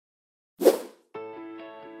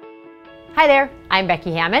Hi there, I'm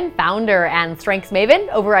Becky Hammond, founder and strengths maven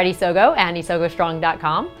over at Isogo and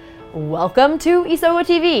isogostrong.com. Welcome to Isogo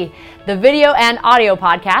TV, the video and audio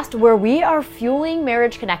podcast where we are fueling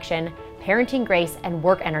marriage connection, parenting grace, and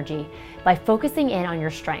work energy by focusing in on your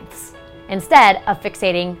strengths instead of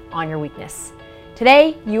fixating on your weakness.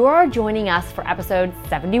 Today, you are joining us for episode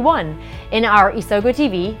 71 in our Isogo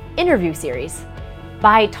TV interview series.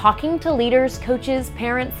 By talking to leaders, coaches,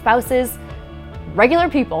 parents, spouses, regular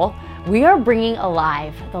people, we are bringing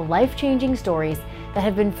alive the life-changing stories that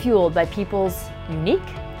have been fueled by people's unique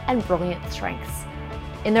and brilliant strengths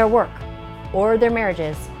in their work, or their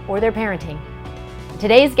marriages, or their parenting.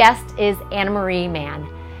 Today's guest is Anna-Marie Mann,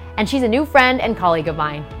 and she's a new friend and colleague of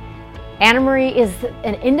mine. Anna-Marie is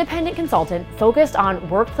an independent consultant focused on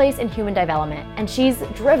workplace and human development, and she's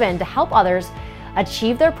driven to help others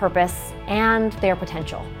achieve their purpose and their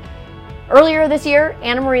potential. Earlier this year,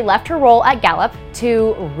 Anna-Marie left her role at Gallup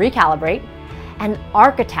to recalibrate and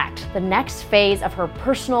architect the next phase of her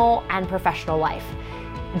personal and professional life.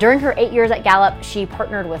 During her 8 years at Gallup, she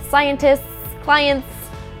partnered with scientists, clients,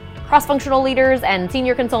 cross-functional leaders, and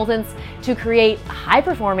senior consultants to create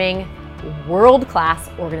high-performing, world-class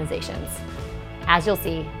organizations. As you'll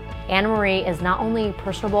see, Anna-Marie is not only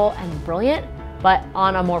personable and brilliant, but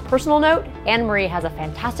on a more personal note, Anna-Marie has a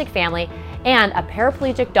fantastic family and a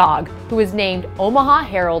paraplegic dog who was named Omaha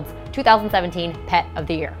Herald's 2017 Pet of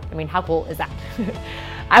the Year. I mean, how cool is that?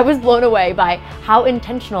 I was blown away by how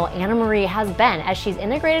intentional Anna-Marie has been as she's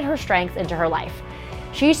integrated her strengths into her life.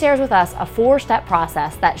 She shares with us a 4-step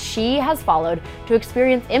process that she has followed to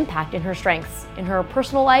experience impact in her strengths, in her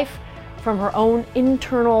personal life, from her own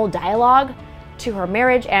internal dialogue to her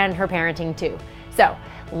marriage and her parenting too. So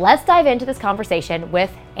let's dive into this conversation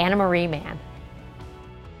with Anna-Marie Mann.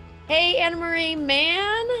 Hey, Anna-Marie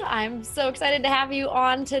Mann, I'm so excited to have you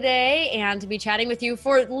on today and to be chatting with you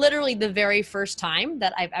for literally the very first time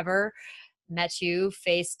that I've ever met you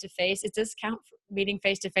face to face. Does this count for meeting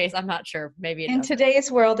face to face? I'm not sure. Maybe it does. In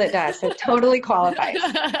today's world, it does. It totally qualifies.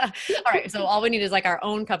 All right. So all we need is like our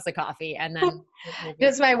own cups of coffee, and then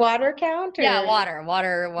Does my water count? Or? Yeah,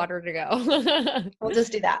 water to go. We'll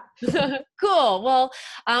just do that. Cool. Well,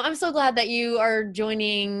 I'm so glad that you are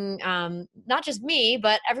joining not just me,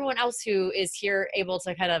 but everyone else who is here able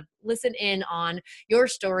to kind of listen in on your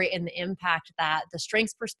story and the impact that the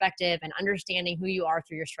strengths perspective and understanding who you are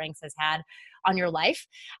through your strengths has had on your life.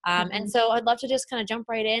 And so I'd love to just kind of jump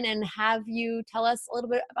right in and have you tell us a little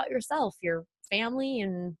bit about yourself, your family,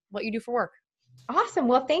 and what you do for work. Awesome.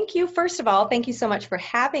 Well, thank you. First of all, thank you so much for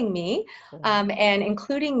having me and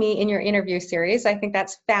including me in your interview series. I think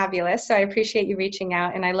that's fabulous. So I appreciate you reaching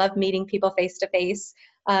out, and I love meeting people face to face,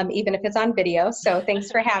 even if it's on video. So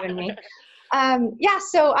thanks for having me.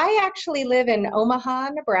 So I actually live in Omaha,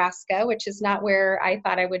 Nebraska, which is not where I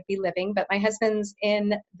thought I would be living, but my husband's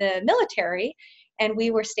in the military, and we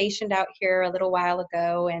were stationed out here a little while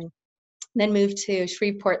ago, and then moved to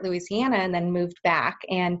Shreveport, Louisiana, and then moved back.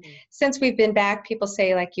 And since we've been back, people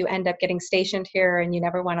say like you end up getting stationed here and you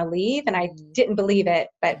never want to leave. And I didn't believe it,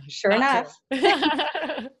 but sure enough,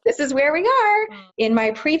 this is where we are. In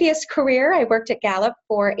my previous career, I worked at Gallup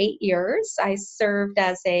for 8 years. I served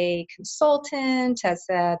as a consultant, as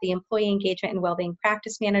the employee engagement and wellbeing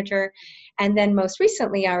practice manager. And then most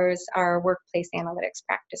recently, I was our workplace analytics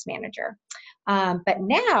practice manager. But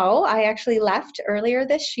now I actually left earlier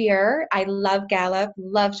this year. I love Gallup,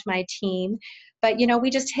 loved my team, but we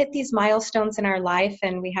just hit these milestones in our life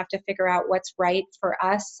and we have to figure out what's right for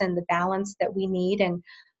us and the balance that we need. And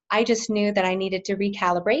I just knew that I needed to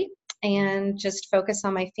recalibrate and just focus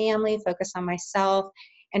on my family, focus on myself,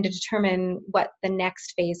 and to determine what the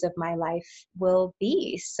next phase of my life will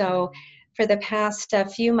be. So for the past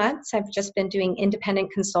few months, I've just been doing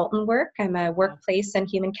independent consultant work. I'm a workplace and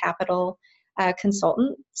human capital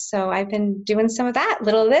consultant. So I've been doing some of that,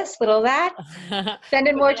 little of this, little of that,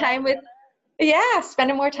 spending more time with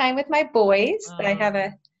my boys. I have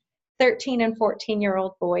a 13 and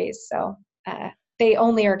 14-year-old boys. So they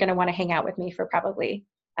only are going to want to hang out with me for probably,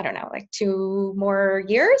 I don't know, like 2 more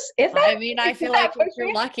years. I feel like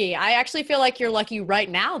you're lucky. I actually feel like you're lucky right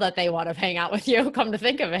now that they want to hang out with you, come to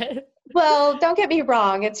think of it. Well, don't get me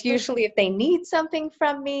wrong. It's usually if they need something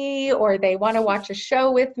from me or they want to watch a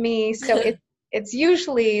show with me. So it's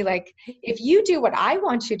usually like, if you do what I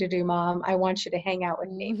want you to do, Mom, I want you to hang out with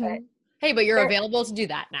me. But you're available to do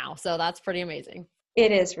that now. So that's pretty amazing.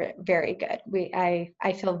 It is very good.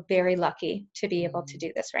 I feel very lucky to be able to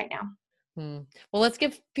do this right now. Well, let's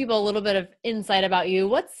give people a little bit of insight about you.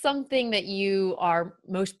 What's something that you are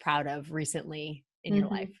most proud of recently in your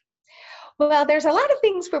life? Well, there's a lot of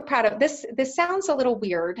things we're proud of. This sounds a little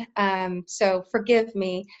weird, so forgive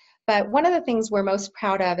me. But one of the things we're most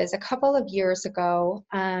proud of is a couple of years ago,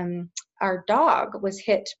 our dog was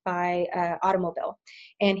hit by an automobile,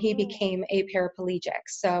 and he became a paraplegic.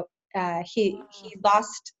 So he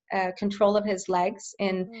lost control of his legs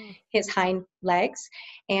in his hind legs,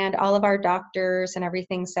 and all of our doctors and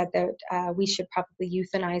everything said that we should probably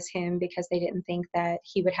euthanize him because they didn't think that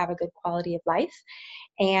he would have a good quality of life.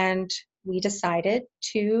 And we decided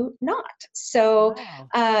to not. So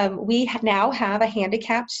we now have a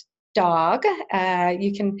handicapped dog.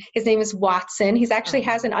 His name is Watson. He's actually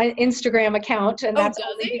has an Instagram account, and does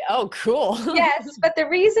he? Oh, cool. Yes, but the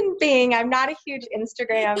reason being, I'm not a huge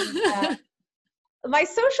Instagram. My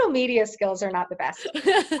social media skills are not the best.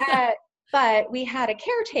 But we had a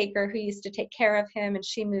caretaker who used to take care of him, and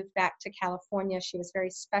she moved back to California. She was very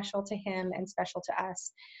special to him and special to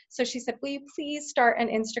us. So she said, will you please start an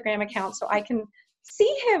Instagram account so I can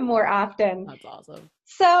see him more often? That's awesome.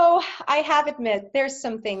 So I have admit there's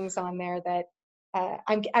some things on there that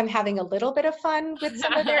I'm having a little bit of fun with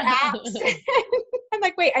some of their apps. I'm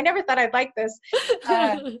like, wait, I never thought I'd like this.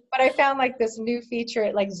 But I found like this new feature.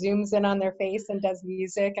 It like zooms in on their face and does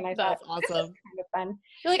music. And I thought, that's awesome. This is kind of fun.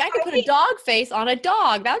 You're like, I could put a dog face on a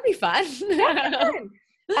dog. That would be fun. That'd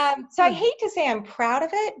be fun. So I hate to say I'm proud of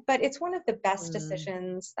it, but it's one of the best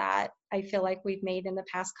decisions that I feel like we've made in the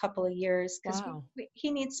past couple of years, because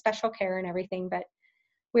he needs special care and everything, but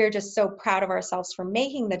we're just so proud of ourselves for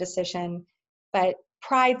making the decision. But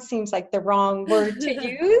pride seems like the wrong word to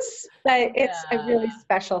use, but it's a really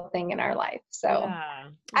special thing in our life. So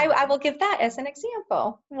I will give that as an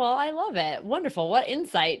example. Well, I love it. Wonderful. What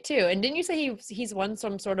insight too. And didn't you say he's won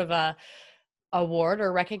some sort of a award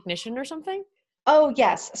or recognition or something? Oh,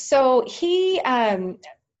 yes. So he,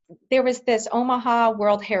 there was this Omaha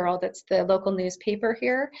World Herald. It's the local newspaper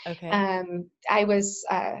here. Okay. I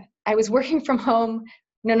was working from home.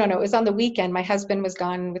 No, it was on the weekend. My husband was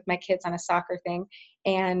gone with my kids on a soccer thing.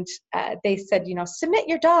 And they said, submit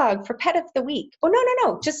your dog for pet of the week. Oh,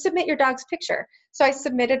 no, just submit your dog's picture. So I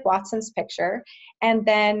submitted Watson's picture. And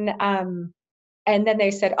then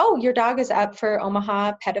they said, oh, your dog is up for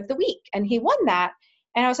Omaha Pet of the Week. And he won that.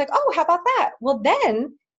 And I was like, oh, how about that? Well,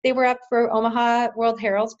 then they were up for Omaha World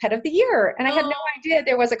Herald's Pet of the Year. And I had no idea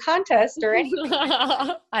there was a contest or anything.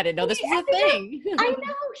 I didn't know this was a thing. I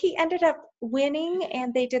know. He ended up winning,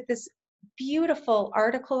 and they did this beautiful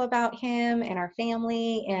article about him and our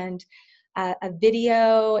family, and a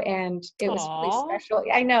video, and it was really special.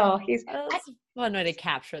 I know. That's a fun way to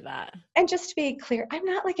capture that. And just to be clear, I'm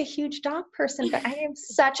not like a huge dog person, but I am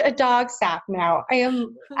such a dog sap now.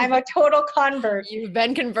 I'm a total convert. You've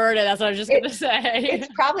been converted. That's what I was just going to say. It's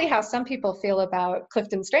probably how some people feel about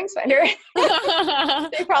Clifton StrengthsFinder.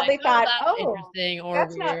 They probably thought, interesting or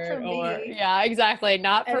that's weird, not for me. Yeah, exactly.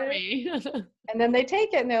 Not for me. And then they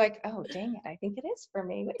take it and they're like, oh, dang it. I think it is for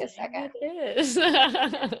me. Wait a second. It is.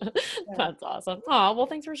 That's awesome. Oh, well,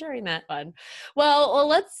 thanks for sharing that. Fun. Well,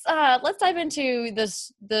 let's dive into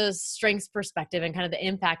the strengths perspective and kind of the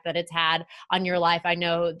impact that it's had on your life. I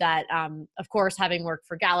know that, of course, having worked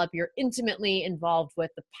for Gallup, you're intimately involved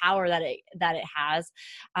with the power that it has.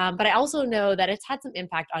 But I also know that it's had some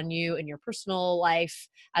impact on you in your personal life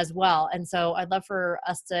as well. And so I'd love for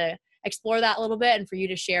us to explore that a little bit and for you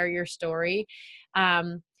to share your story.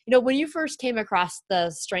 When you first came across the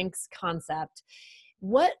strengths concept,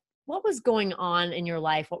 what was going on in your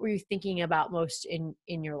life? What were you thinking about most in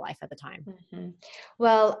your life at the time? Mm-hmm.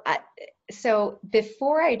 Well, so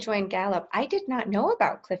before I joined Gallup, I did not know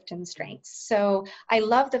about Clifton Strengths. So I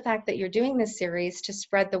love the fact that you're doing this series to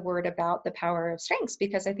spread the word about the power of strengths,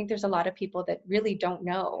 because I think there's a lot of people that really don't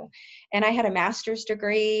know. And I had a master's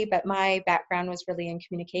degree, but my background was really in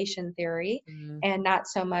communication theory and not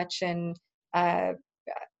so much in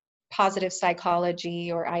positive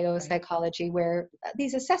psychology or IO psychology, where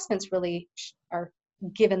these assessments really are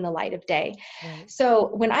given the light of day. Right. So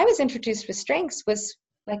when I was introduced with strengths was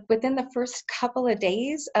like within the first couple of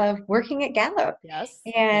days of working at Gallup. Yes.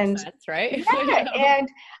 And that's right. Yeah, and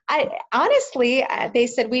I honestly, they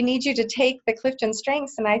said, we need you to take the Clifton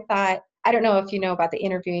Strengths. And I thought, I don't know if you know about the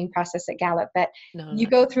interviewing process at Gallup, but you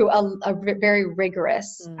go through a very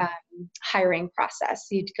rigorous hiring process.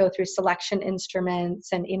 You go through selection instruments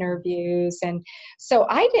and interviews. And so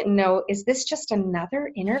I didn't know, is this just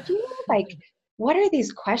another interview? Like, what are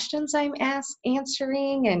these questions I'm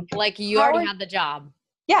answering? And like you already had the job.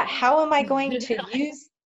 Yeah. How am I going to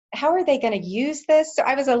how are they going to use this? So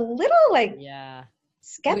I was a little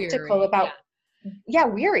skeptical about,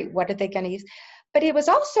 weary. What are they going to use? but it was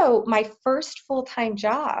also my first full-time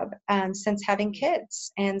job since having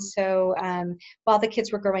kids. And so while the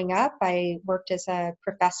kids were growing up, I worked as a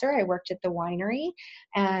professor. I worked at the winery.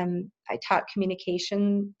 I taught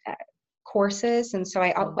communication courses. And so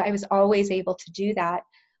I was always able to do that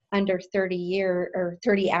under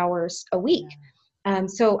 30 hours a week.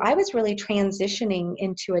 So I was really transitioning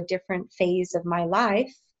into a different phase of my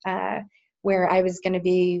life where I was going to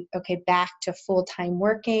be, back to full-time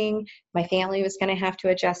working. My family was going to have to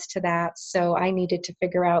adjust to that. So I needed to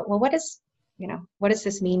figure out, well, what does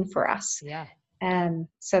this mean for us? Yeah. And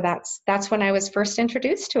so that's when I was first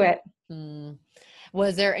introduced to it.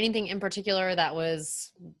 Was there anything in particular that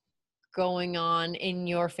was going on in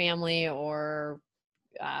your family or,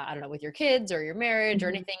 I don't know, with your kids or your marriage or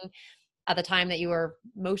anything at the time that you were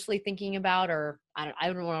mostly thinking about, or I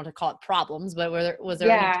don't want to call it problems, but was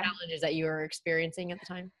there any challenges that you were experiencing at the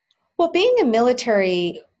time? Well, being a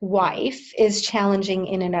military wife is challenging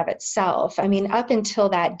in and of itself. I mean, up until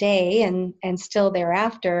that day and still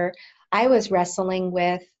thereafter, I was wrestling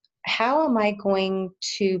with how am I going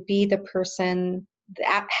to be the person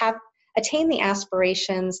that attain the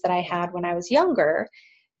aspirations that I had when I was younger,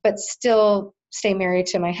 but still stay married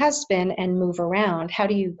to my husband and move around. How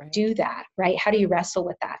do you do that, right? How do you wrestle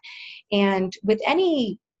with that? And with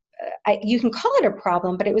any, you can call it a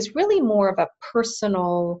problem, but it was really more of a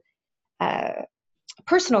personal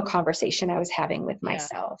conversation I was having with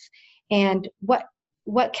myself. And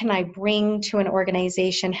what can I bring to an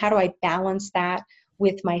organization? How do I balance that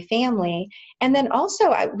with my family? And then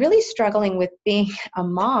also really struggling with being a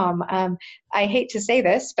mom. I hate to say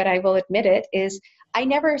this, but I will admit it, is I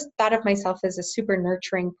never thought of myself as a super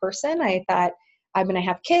nurturing person. I thought, I'm going to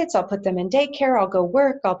have kids, I'll put them in daycare, I'll go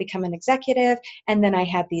work, I'll become an executive. And then I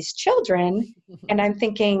had these children and I'm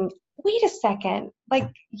thinking, wait a second, like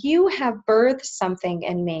you have birthed something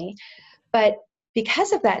in me. But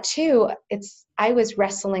because of that too, I was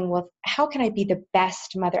wrestling with how can I be the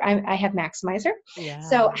best mother? I have Maximizer. Yeah.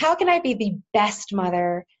 So how can I be the best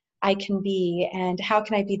mother I can be, and how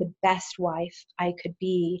can I be the best wife I could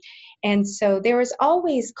be? And so there was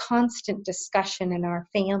always constant discussion in our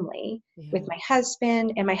family with my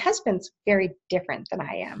husband, and my husband's very different than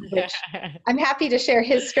I am, which I'm happy to share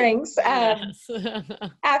his strengths.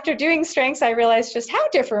 After doing strengths, I realized just how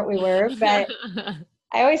different we were, but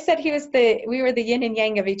I always said we were the yin and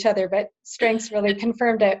yang of each other, but strengths really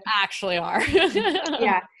confirmed it. Actually are.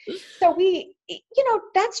 Yeah. So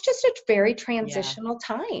that's just a very transitional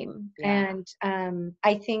time. Yeah. And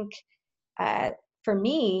I think for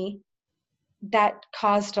me, that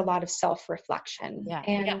caused a lot of self-reflection.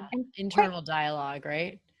 And internal dialogue,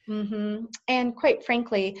 right? Mm-hmm. And quite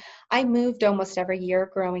frankly, I moved almost every year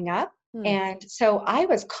growing up. And so I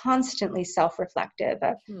was constantly self-reflective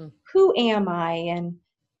of who am I, and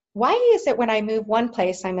why is it when I move one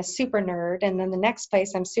place, I'm a super nerd, and then the next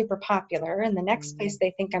place I'm super popular, and the next place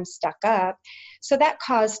they think I'm stuck up. So that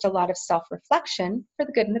caused a lot of self-reflection for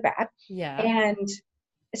the good and the bad. Yeah. And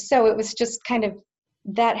so it was just kind of,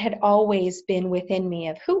 that had always been within me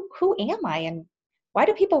of who am I, and why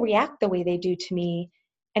do people react the way they do to me?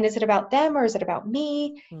 And is it about them or is it about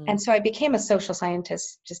me? And so I became a social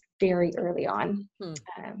scientist just very early on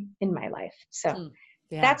in my life. So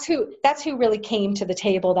that's who really came to the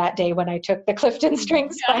table that day when I took the Clifton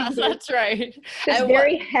Strengths. Yes, that's right. This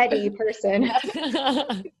very heady person.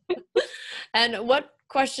 And what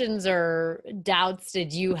questions or doubts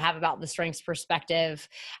did you have about the strengths perspective?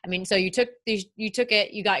 I mean, so you took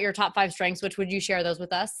it, you got your top 5 strengths. Which would you share those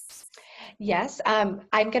with us? Yes. I'm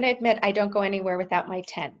going to admit I don't go anywhere without my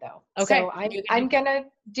 10 though. Okay. So I'm going to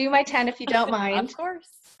do my 10 if you don't mind. Of course.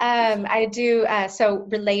 I do, so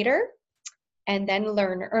relator and then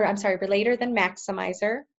relator, then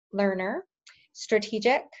maximizer, learner,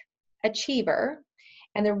 strategic, achiever.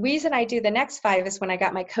 And the reason I do the next 5 is when I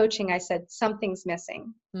got my coaching, I said, something's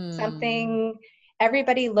missing.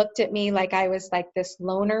 Everybody looked at me like I was like this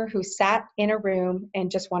loner who sat in a room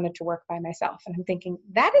and just wanted to work by myself. And I'm thinking,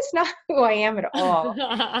 that is not who I am at all.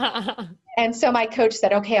 And so my coach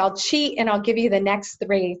said, okay, I'll cheat and I'll give you the next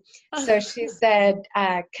 3. So she said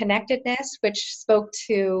connectedness, which spoke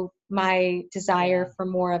to my desire for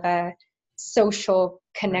more of a social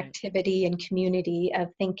connectivity and community of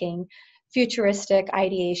thinking, futuristic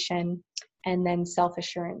ideation, and then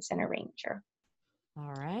self-assurance and arranger.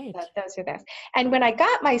 All right. So those are those. And when I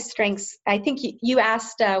got my strengths, I think you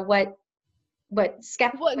asked what like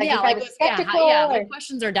if I was skeptical. What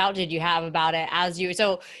questions or doubt did you have about it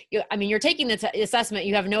you're taking the assessment,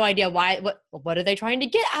 you have no idea what are they trying to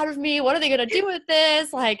get out of me? What are they going to do with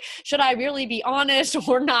this? Like, should I really be honest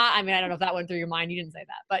or not? I mean, I don't know if that went through your mind. You didn't say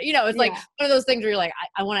that, but it's like one of those things where you're like,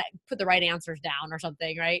 I want to put the right answers down or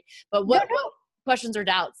something. Right. But what questions or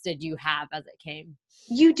doubts did you have as it came?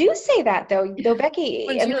 You do say that though, Becky.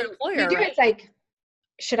 When you're an employer, right? It's like,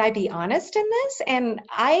 should I be honest in this? And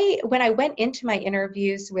when I went into my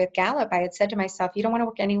interviews with Gallup, I had said to myself, you don't want to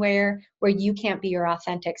work anywhere where you can't be your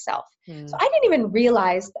authentic self. So I didn't even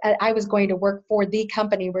realize I was going to work for the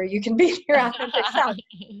company where you can be your authentic self.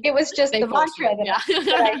 It was just the mantra that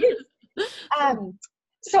I used.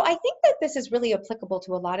 So I think that this is really applicable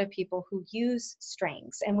to a lot of people who use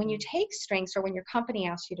strengths. And when you take strengths, or when your company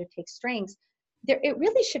asks you to take strengths, it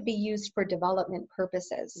really should be used for development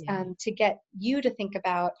purposes, to get you to think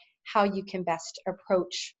about how you can best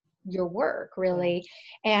approach your work, really.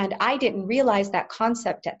 And I didn't realize that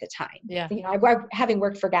concept at the time. Having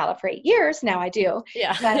worked for Gallup for 8 years, now I do.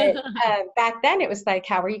 But back then it was like,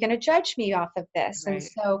 how are you going to judge me off of this? Right. And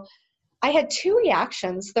so I had two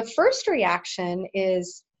reactions. The first reaction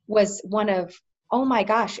was one of, oh my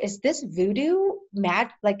gosh, is this voodoo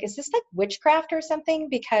mad? Like, is this like witchcraft or something?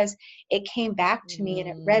 Because it came back to me and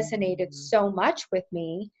it resonated so much with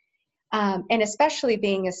me. And especially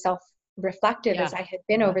being as self-reflective as I had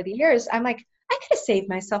been over the years, I'm like, I could have saved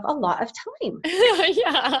myself a lot of time.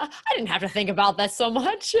 I didn't have to think about that so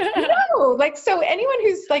much. No, like, so anyone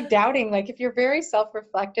who's like doubting, like if you're very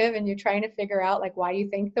self-reflective and you're trying to figure out like why you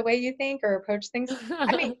think the way you think or approach things,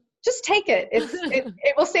 I mean, just take it.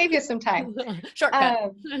 It will save you some time.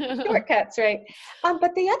 Shortcuts, right?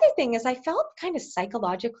 But the other thing is I felt kind of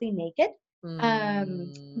psychologically naked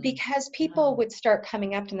because people would start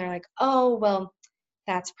coming up and they're like, oh, well,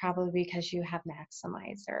 that's probably because you have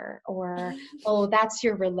Maximizer, or, oh, that's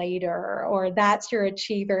your relator, or that's your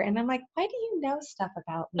achiever. And I'm like, why do you know stuff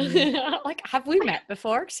about me? Like, have we met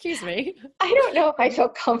before? Excuse me. I don't know if I feel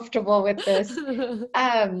comfortable with this.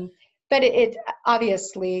 But it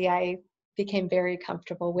obviously, I became very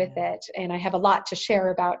comfortable with it. And I have a lot to share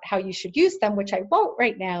about how you should use them, which I won't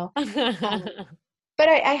right now. But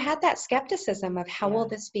I had that skepticism of how will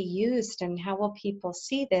this be used, and how will people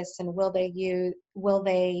see this, and will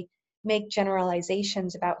they make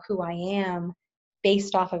generalizations about who I am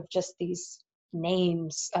based off of just these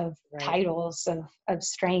names of titles of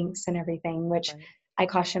strengths and everything, which I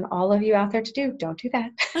caution all of you out there to do. Don't do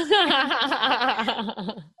that.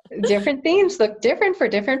 Different themes look different for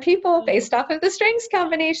different people based off of the strengths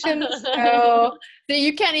combinations. So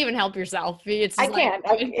you can't even help yourself. I can't.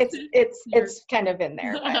 It's kind of in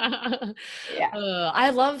there. But, I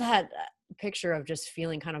love that picture of just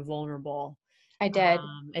feeling kind of vulnerable. I did.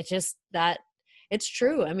 It's just that it's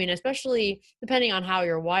true. I mean, especially depending on how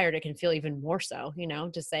you're wired, it can feel even more so,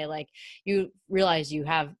 to say like you realize you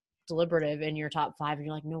have deliberative in your top 5 and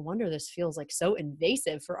you're like, no wonder this feels like so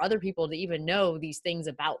invasive for other people to even know these things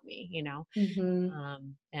about me,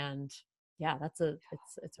 and it's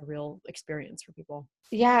a real experience for people.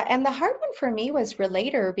 And the hard one for me was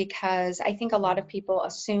relator, because I think a lot of people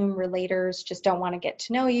assume relators just don't want to get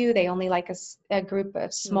to know you. They only like a group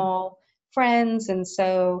of small friends, and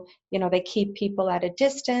so they keep people at a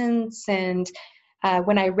distance. And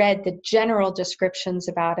when I read the general descriptions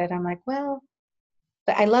about it, I'm like, well,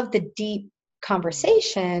 but I love the deep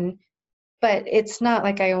conversation, but it's not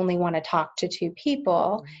like I only want to talk to 2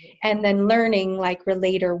 people. And then learning, like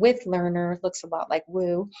relator with learner, looks a lot like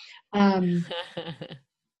woo.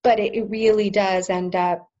 But it really does end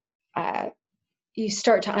up, you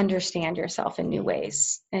start to understand yourself in new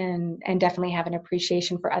ways, and definitely have an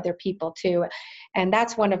appreciation for other people too. And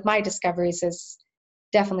that's one of my discoveries, is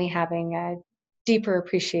definitely having a deeper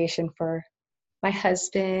appreciation for my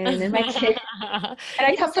husband and my kids. And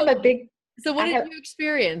I come from a big... So what did you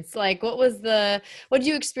experience? Like, what did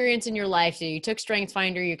you experience in your life? So you took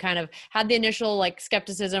StrengthsFinder, you kind of had the initial like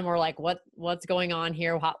skepticism, or like, what's going on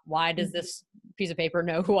here? Why does this piece of paper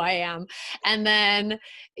know who I am? And then,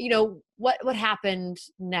 what happened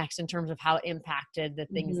next in terms of how it impacted the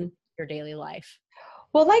things in your daily life?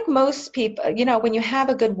 Well, like most people, when you have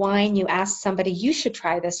a good wine, you ask somebody, you should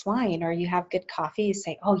try this wine, or you have good coffee, you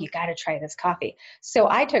say, oh, you got to try this coffee. So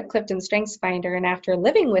I took Clifton StrengthsFinder, and after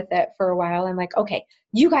living with it for a while, I'm like, okay,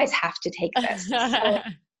 you guys have to take this. So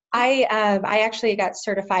I actually got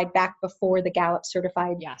certified back before the Gallup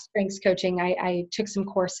certified strengths coaching. I took some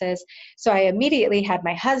courses. So I immediately had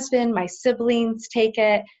my husband, my siblings take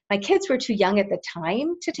it. My kids were too young at the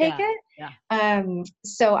time to take it.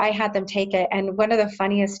 So I had them take it. And one of the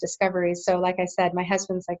funniest discoveries, so like I said, my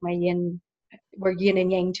husband's like my yin we're yin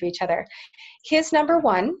and yang to each other. His number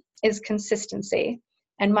 1 is consistency,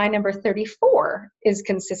 and my number 34 is Oh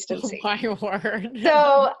consistency. my word.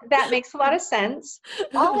 So that makes a lot of sense.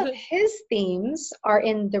 All of his themes are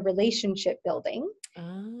in the relationship building.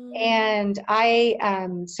 And I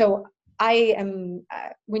am,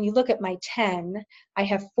 when you look at my 10, I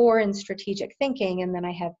have 4 in strategic thinking, and then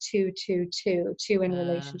I have 2, 2, 2, 2 in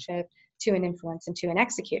relationship, 2 in influence, and 2 in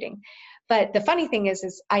executing. But the funny thing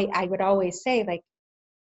is I would always say, like,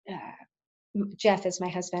 Jeff is my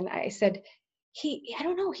husband. I said, I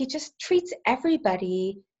don't know, he just treats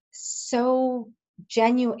everybody so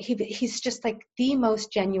genuine. He's just like the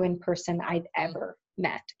most genuine person I've ever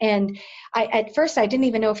met. And at first I didn't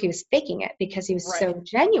even know if he was faking it, because he was so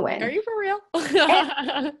genuine. Are you for real?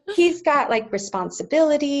 And he's got like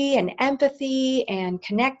responsibility and empathy and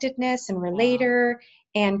connectedness and relator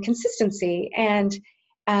and consistency. And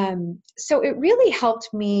so it really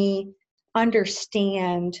helped me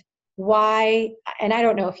understand why, and I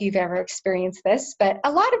don't know if you've ever experienced this, but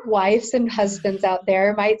a lot of wives and husbands out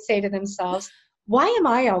there might say to themselves, why am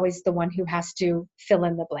I always the one who has to fill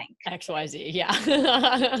in the blank? XYZ,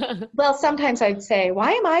 yeah. Well, sometimes I'd say,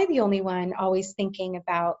 why am I the only one always thinking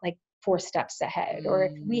about like 4 steps ahead? Or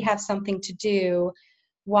if we have something to do,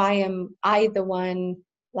 why am I the one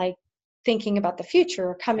like thinking about the future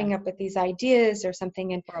or coming up with these ideas or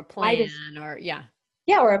something? And or a plan,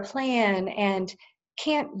 or a plan. And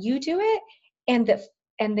can't you do it? And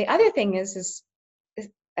the other thing is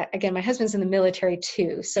again, my husband's in the military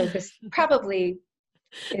too, so this probably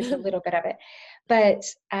is a little bit of it. But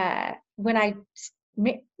when I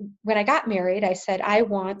got married, I said I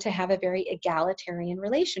want to have a very egalitarian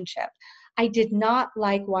relationship. I did not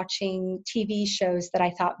like watching TV shows that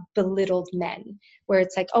I thought belittled men, where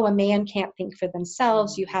it's like, oh, a man can't think for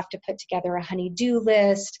themselves. You have to put together a honey-do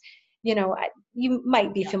list. You know, you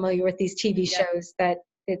might be familiar with these TV shows that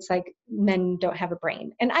it's like men don't have a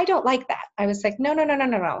brain. And I don't like that. I was like, no.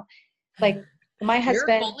 Like my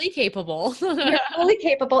husband. You're fully capable. You're fully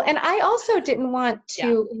capable. And I also didn't want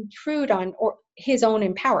to intrude on his own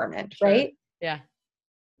empowerment, right? Yeah.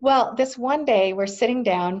 Well, this one day we're sitting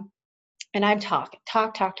down and I'm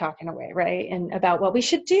talking away, right? And about what we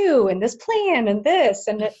should do and this plan and this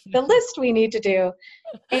and the list we need to do.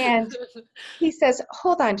 And he says,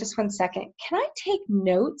 hold on just one second. Can I take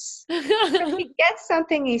notes? So he gets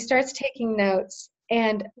something, he starts taking notes.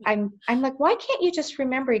 And I'm like, why can't you just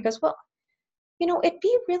remember? He goes, well, you know, it'd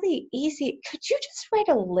be really easy. Could you just write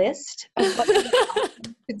a list of what you want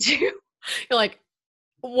to do? You're like,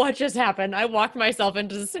 what just happened? I walked myself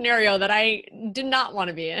into the scenario that I did not want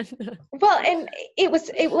to be in. Well, and it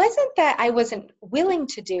wasn't that I wasn't willing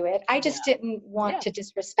to do it. I just didn't want to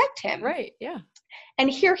disrespect him. Right. Yeah. And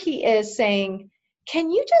here he is saying,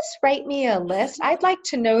 can you just write me a list? I'd like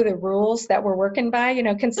to know the rules that we're working by, you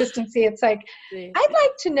know, consistency. It's like, I'd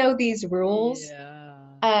like to know these rules.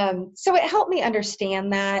 Yeah. So it helped me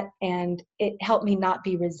understand that, and it helped me not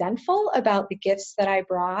be resentful about the gifts that I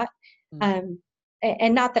brought.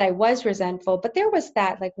 And not that I was resentful, but there was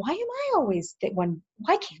that, like, why am I always the one?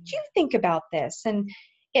 Why can't you think about this? And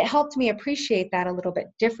it helped me appreciate that a little bit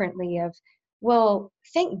differently of, well,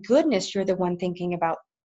 thank goodness you're the one thinking about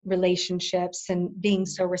relationships and being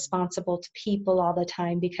so responsible to people all the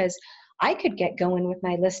time, because I could get going with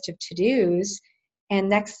my list of to-dos, and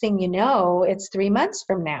next thing you know, it's 3 months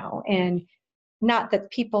from now. And not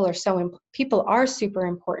that people are super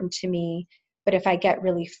important to me, but if I get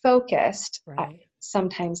really focused,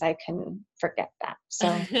 sometimes I can forget that. So,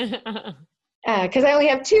 because I only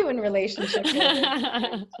have 2 in relationship,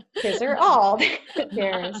 because they're all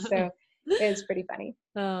there. So it's pretty funny.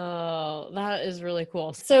 Oh, that is really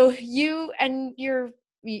cool. So you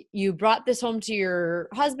brought this home to your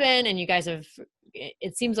husband, and you guys have,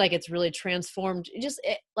 it seems like it's really transformed.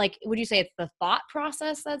 Like, would you say it's the thought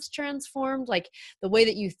process that's transformed? Like the way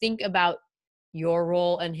that you think about your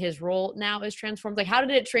role and his role now is transformed? Like, how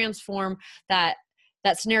did it transform that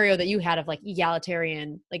scenario that you had of like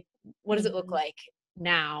egalitarian? Like, what does it look like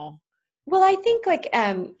now? Well, I think like,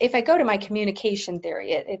 if I go to my communication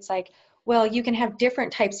theory, it's like, well, you can have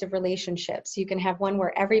different types of relationships. You can have one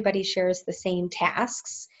where everybody shares the same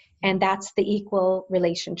tasks, and that's the equal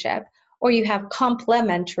relationship. Or you have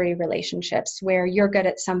complementary relationships where you're good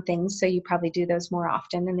at some things, so you probably do those more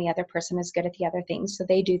often, and the other person is good at the other things, so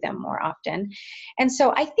they do them more often. And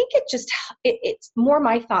so I think it's more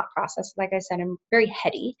my thought process. Like I said, I'm very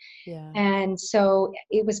heady. Yeah. And so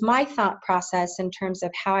it was my thought process in terms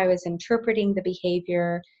of how I was interpreting the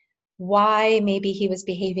behavior, why maybe he was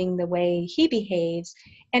behaving the way he behaves.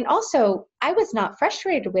 And also, I was not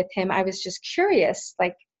frustrated with him. I was just curious,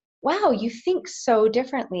 like, wow, you think so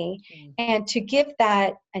differently. Mm. And to give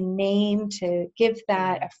that a name, to give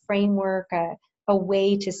that a framework, a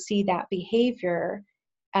way to see that behavior,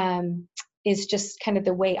 is just kind of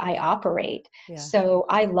the way I operate. Yeah. So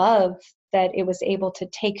I love that it was able to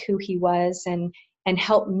take who he was and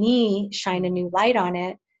help me shine a new light on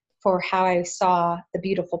it for how I saw the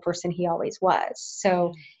beautiful person he always was.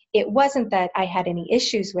 So it wasn't that I had any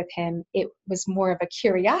issues with him. It was more of a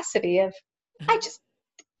curiosity of,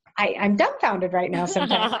 I'm dumbfounded right now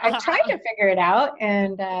sometimes. I'm trying to figure it out.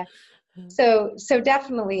 And so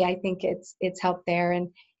definitely I think it's helped there. And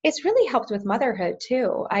it's really helped with motherhood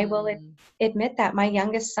too. I will admit that my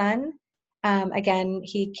youngest son, again,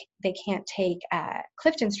 they can't take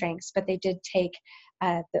Clifton Strengths, but they did take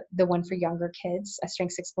the one for younger kids, a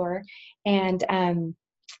Strengths Explorer. And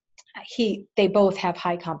they both have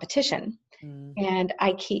high competition. And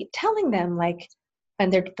I keep telling them, like,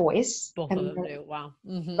 and their boys, Both and of them do. Wow.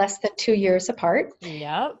 less than 2 years apart.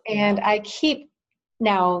 Yep. And I keep,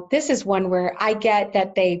 now this is one where I get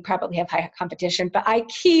that they probably have high competition, but I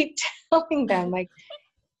keep telling them, like,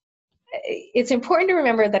 it's important to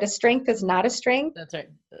remember that a strength is not a strength. That's right.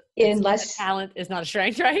 Unless talent is not a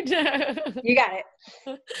strength, right? You got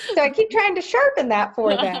it. So I keep trying to sharpen that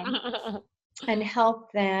for them and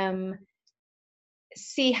help them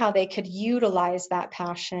see how they could utilize that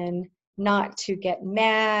passion, not to get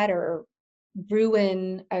mad or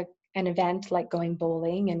ruin an event like going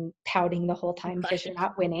bowling and pouting the whole time because you're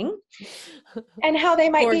not winning, and how they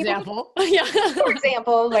might for be example. for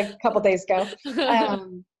example, like a couple days ago.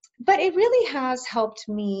 But it really has helped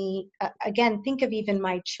me, again, think of even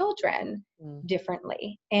my children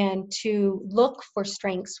differently, and to look for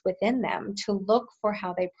strengths within them, to look for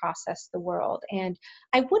how they process the world. And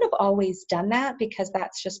I would have always done that because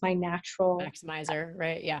that's just my natural maximizer,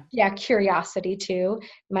 right? Yeah, curiosity too,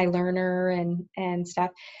 my learner and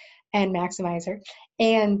stuff, and maximizer.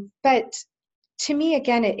 But to me,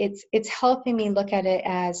 again, it's helping me look at it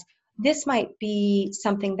as, this might be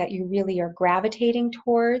something that you really are gravitating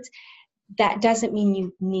towards. That doesn't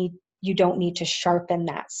mean you don't need to sharpen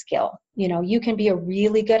that skill. You know, you can be a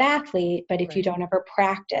really good athlete, but if you don't ever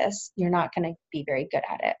practice, you're not going to be very good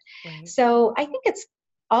at it. Right. So I think it's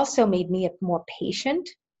also made me a more patient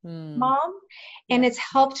mom, and it's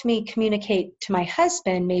helped me communicate to my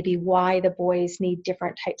husband maybe why the boys need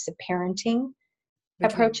different types of parenting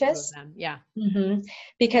approaches.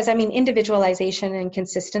 Because I mean, individualization and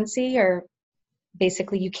consistency are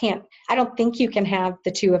basically, I don't think you can have the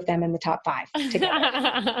two of them in the top 5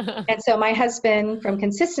 together. And so my husband, from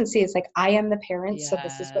consistency, is like, I am the parent, so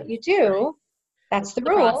this is what you do. Right. That's the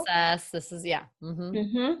rule. Process. This is,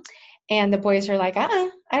 And the boys are like, I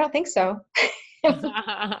don't think so.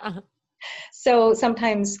 So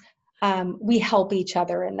sometimes we help each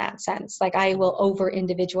other in that sense. Like, I will over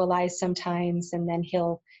individualize sometimes, and then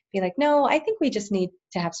he'll be like, no, I think we just need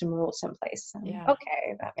to have some rules in place.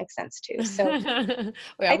 Okay, that makes sense too. So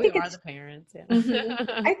I think we are the parents. I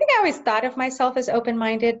think I always thought of myself as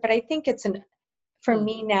open-minded, but I think for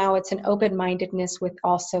me now, it's an open-mindedness with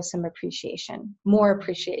also some appreciation, more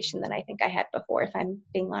appreciation than I think I had before, if I'm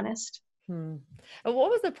being honest. What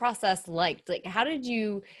was the process like? Like, how did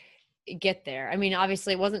you get there? I mean,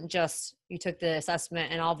 obviously it wasn't just you took the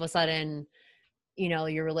assessment and all of a sudden,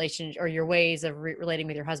 your relationship or your ways of relating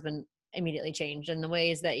with your husband immediately changed, and the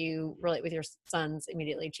ways that you relate with your sons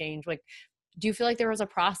immediately changed. Like, do you feel like there was a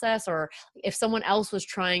process, or if someone else was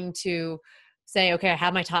trying to say, okay, I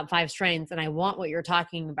have my top 5 strengths and I want what you're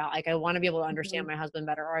talking about, like I want to be able to understand my husband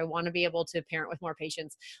better, or I want to be able to parent with more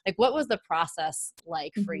patience, like what was the process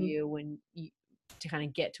like for you to kind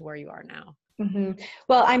of get to where you are now?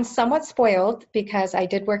 Well, I'm somewhat spoiled because I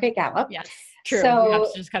did work at Gallup. Yes, true. So you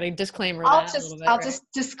have to just kind of disclaimer I'll that just, a little bit, I'll just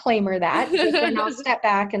disclaimer that, but then I'll step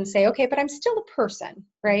back and say, okay, but I'm still a person,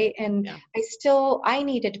 right? And I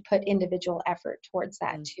needed to put individual effort towards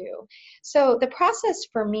that too. So the process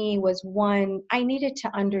for me was, one, I needed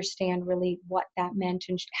to understand really what that meant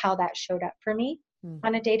and how that showed up for me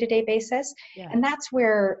on a day-to-day basis. And that's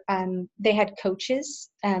where they had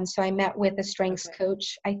coaches. And so I met with a strengths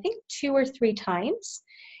coach, I think 2 or 3 times.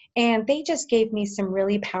 And they just gave me some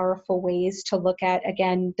really powerful ways to look at,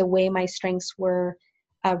 again, the way my strengths were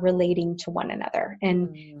relating to one another.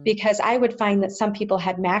 And because I would find that some people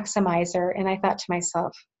had maximizer, and I thought to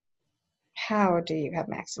myself, how do you have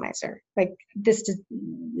maximizer? Like, this does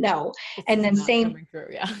no. And then same,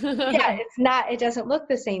 it's not, it doesn't look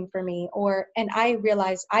the same for me. And I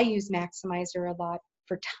realized I use maximizer a lot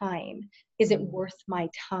for time. Is it worth my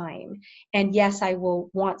time? And yes, I will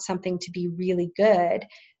want something to be really good,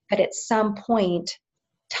 but at some point,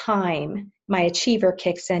 time, my achiever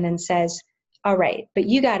kicks in and says, all right, but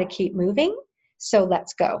you got to keep moving. So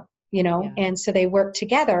let's go, Yeah. And so they work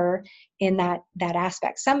together in that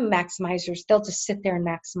aspect. Some maximizers, they'll just sit there and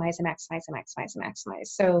maximize and maximize and maximize and maximize.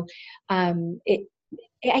 So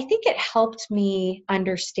I think it helped me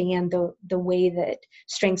understand the way that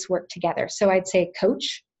strengths work together. So I'd say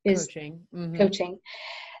coach is Coaching. Mm-hmm. coaching.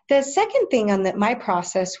 The second thing on my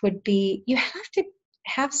process would be you have to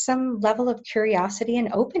have some level of curiosity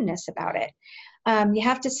and openness about it. You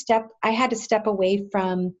have to I had to step away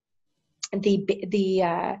from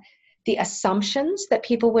the assumptions that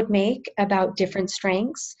people would make about different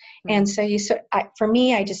strengths. And so for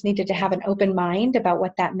me, I just needed to have an open mind about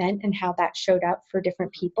what that meant and how that showed up for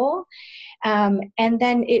different people. And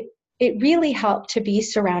then it really helped to be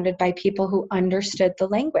surrounded by people who understood the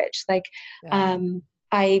language. Like,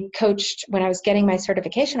 I coached, when I was getting my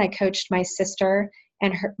certification, I coached my sister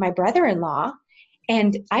and my brother-in-law,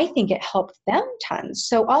 and I think it helped them tons.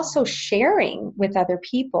 So also sharing with other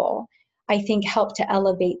people, I think, helped to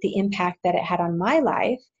elevate the impact that it had on my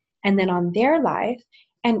life and then on their life.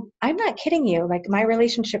 And I'm not kidding you, like my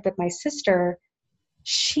relationship with my sister,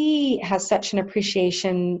 she has such an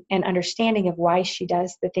appreciation and understanding of why she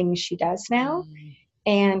does the things she does now.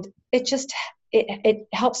 And it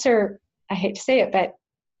helps her, I hate to say it, but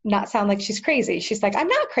not sound like she's crazy. She's like, I'm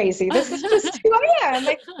not crazy. This is just who I am. I'm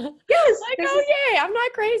like, yes. Like, yay, I'm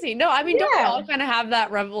not crazy. No, I mean, don't we all kind of have that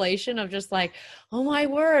revelation of just like, oh my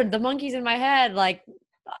word, the monkey's in my head. Like,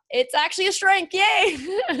 it's actually a strength. Yay.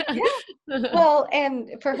 Well,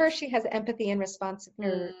 and for her, she has empathy and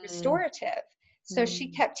restorative. So she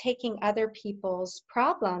kept taking other people's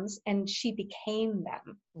problems and she became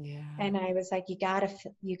them. Yeah. And I was like, you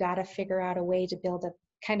gotta figure out a way to build a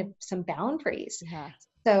kind of some boundaries. Yeah.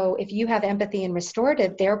 So if you have empathy and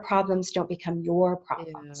restorative, their problems don't become your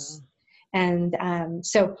problems. Yeah. And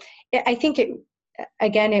so I think it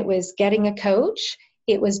was getting a coach.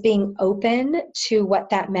 It was being open to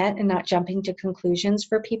what that meant and not jumping to conclusions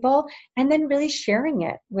for people, and then really sharing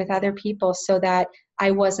it with other people so that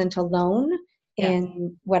I wasn't alone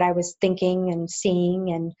in what I was thinking and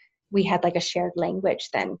seeing, and we had like a shared language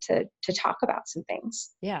then to talk about some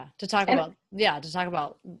things. Yeah. To talk about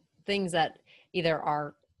things that either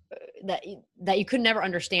are that you could never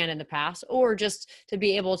understand in the past, or just to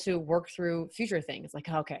be able to work through future things. Like,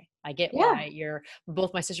 okay, I get why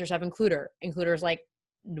both my sisters have includer. Includer's like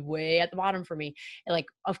way at the bottom for me. It, like,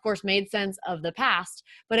 of course, made sense of the past,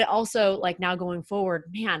 but it also, like, now going forward,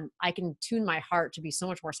 man, I can tune my heart to be so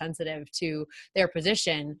much more sensitive to their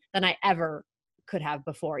position than I ever could have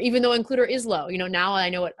before, even though includer is low. Now I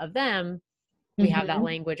know it of them. We have that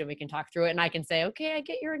language and we can talk through it, and I can say, okay, I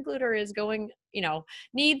get your includer is going,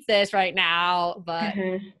 needs this right now, but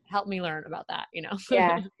help me learn about that,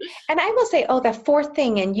 Yeah. And I will say, the fourth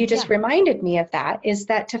thing, and you just reminded me of that, is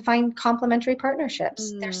that to find complementary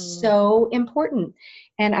partnerships. They're so important.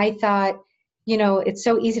 And I thought, it's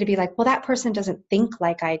so easy to be like, well, that person doesn't think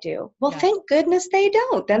like I do. Well, thank goodness they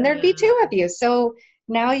don't. Then there'd be two of you. So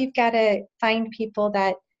now you've got to find people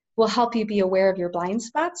that will help you be aware of your blind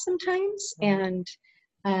spots sometimes. And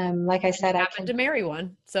like I said, I happened to marry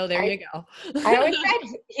one. So there you go. I always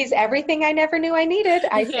said he's everything I never knew I needed.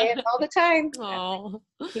 I say it all the time. Oh,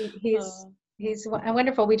 he's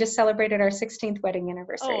wonderful. We just celebrated our 16th wedding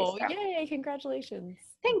anniversary. Oh, so. Yay. Congratulations.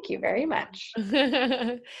 Thank you very much.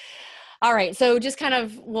 All right. So just kind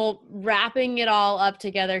of, wrapping it all up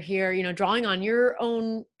together here, drawing on your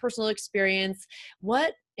own personal experience,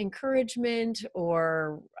 what encouragement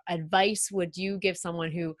or advice would you give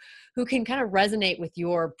someone who can kind of resonate with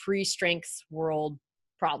your pre-strengths world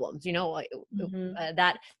problems?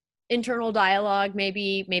 That internal dialogue,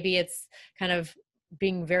 maybe it's kind of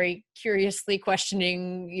being very curiously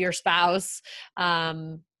questioning your spouse,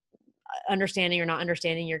 understanding or not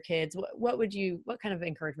understanding your kids. What kind of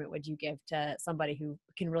encouragement would you give to somebody who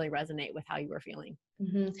can really resonate with how you are feeling?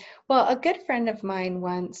 Well, a good friend of mine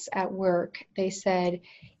once at work, they said,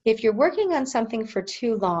 if you're working on something for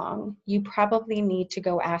too long, you probably need to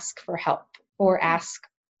go ask for help or ask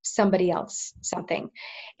somebody else something.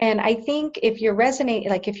 And I think if you're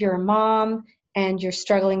like if you're a mom and you're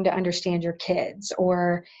struggling to understand your kids,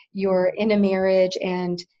 or you're in a marriage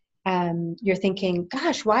and you're thinking,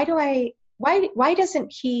 gosh, why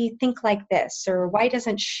doesn't he think like this? Or why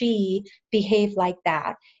doesn't she behave like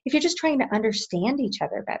that? If you're just trying to understand each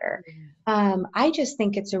other better, I just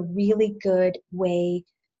think it's a really good way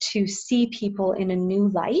to see people in a new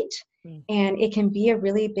light, and it can be a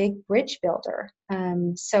really big bridge builder.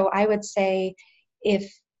 So I would say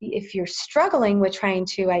if you're struggling with trying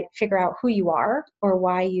to figure out who you are or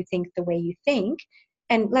why you think the way you think,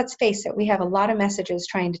 And let's face it, we have a lot of messages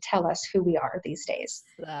trying to tell us who we are these days.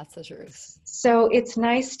 That's the truth. So it's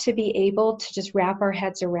nice to be able to just wrap our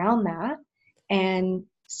heads around that and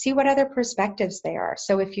see what other perspectives they are.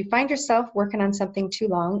 So if you find yourself working on something too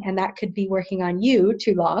long, and that could be working on you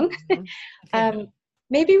too long,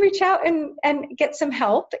 maybe reach out and get some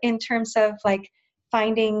help in terms of like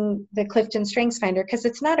finding the Clifton Strengths Finder, because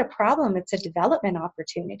it's not a problem, it's a development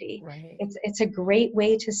opportunity. Right. It's a great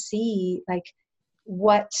way to see like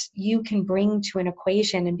what you can bring to an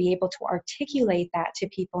equation and be able to articulate that to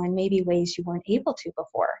people in maybe ways you weren't able to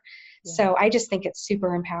before. Yeah. So I just think it's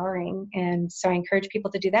super empowering. And so I encourage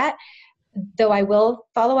people to do that. Though I will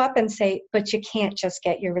follow up and say, but you can't just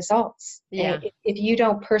get your results. Yeah. If you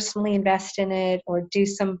don't personally invest in it or do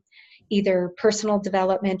some either personal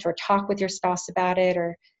development or talk with your spouse about it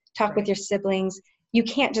or talk with your siblings, you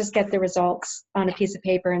can't just get the results on a piece of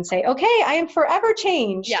paper and say, okay, I am forever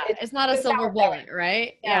changed. Yeah, it's not a silver bullet,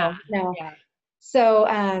 right? No. So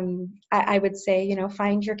I would say,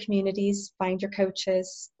 find your communities, find your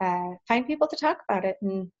coaches, find people to talk about it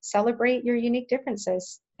and celebrate your unique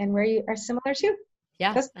differences and where you are similar to.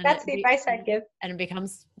 Yeah. That's the advice I'd give. And it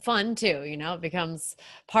becomes fun too, it becomes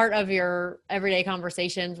part of your everyday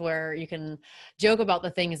conversations where you can joke about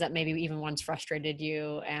the things that maybe even once frustrated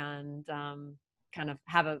you and kind of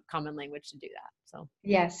have a common language to do that. So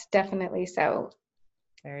yes, definitely so.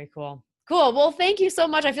 Very cool. Cool. Well, thank you so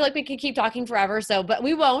much. I feel like we could keep talking forever, but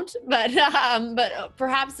we won't. But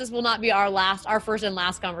perhaps this will not be our first and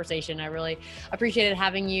last conversation. I really appreciated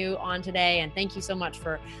having you on today, and thank you so much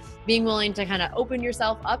for being willing to kind of open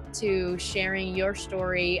yourself up to sharing your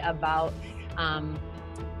story about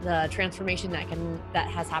the transformation that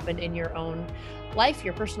has happened in your own life,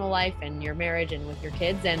 your personal life, and your marriage, and with your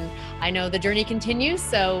kids. And I know the journey continues,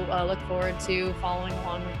 so look forward to following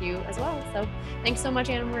along with you as well. So thanks so much,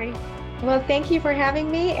 Anna Marie. Well, thank you for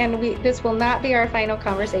having me, and this will not be our final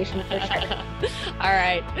conversation for sure. All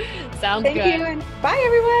right. Sounds good. Thank you, and bye,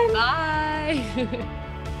 everyone. Bye.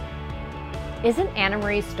 Isn't Anna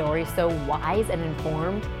Marie's story so wise and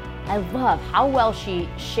informed? I love how well she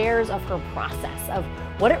shares of her process, of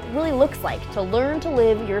what it really looks like to learn to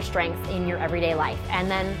live your strengths in your everyday life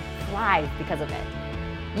and then thrive because of it.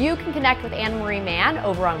 You can connect with Anna Marie Mann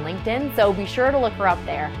over on LinkedIn, so be sure to look her up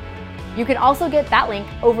there. You can also get that link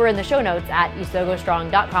over in the show notes at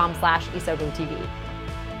isogostrong.com/isogotv.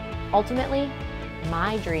 Ultimately,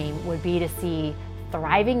 my dream would be to see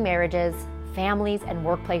thriving marriages, families, and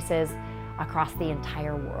workplaces across the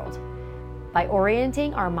entire world. By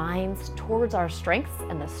orienting our minds towards our strengths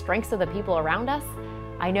and the strengths of the people around us,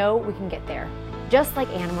 I know we can get there, just like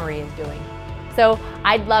Anna Marie is doing. So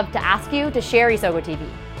I'd love to ask you to share Isogo TV,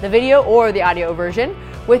 the video or the audio version,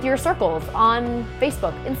 with your circles on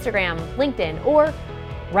Facebook, Instagram, LinkedIn, or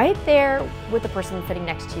right there with the person sitting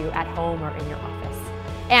next to you at home or in your office.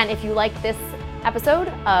 And if you like this episode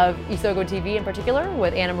of Isogo TV in particular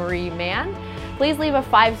with Anna Marie Mann, please leave a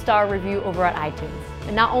 5-star review over at iTunes.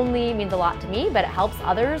 It not only means a lot to me, but it helps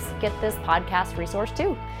others get this podcast resource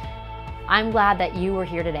too. I'm glad that you were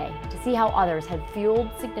here today to see how others had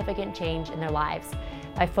fueled significant change in their lives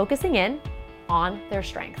by focusing in on their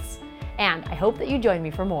strengths. And I hope that you join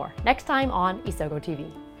me for more next time on Isogo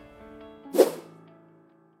TV.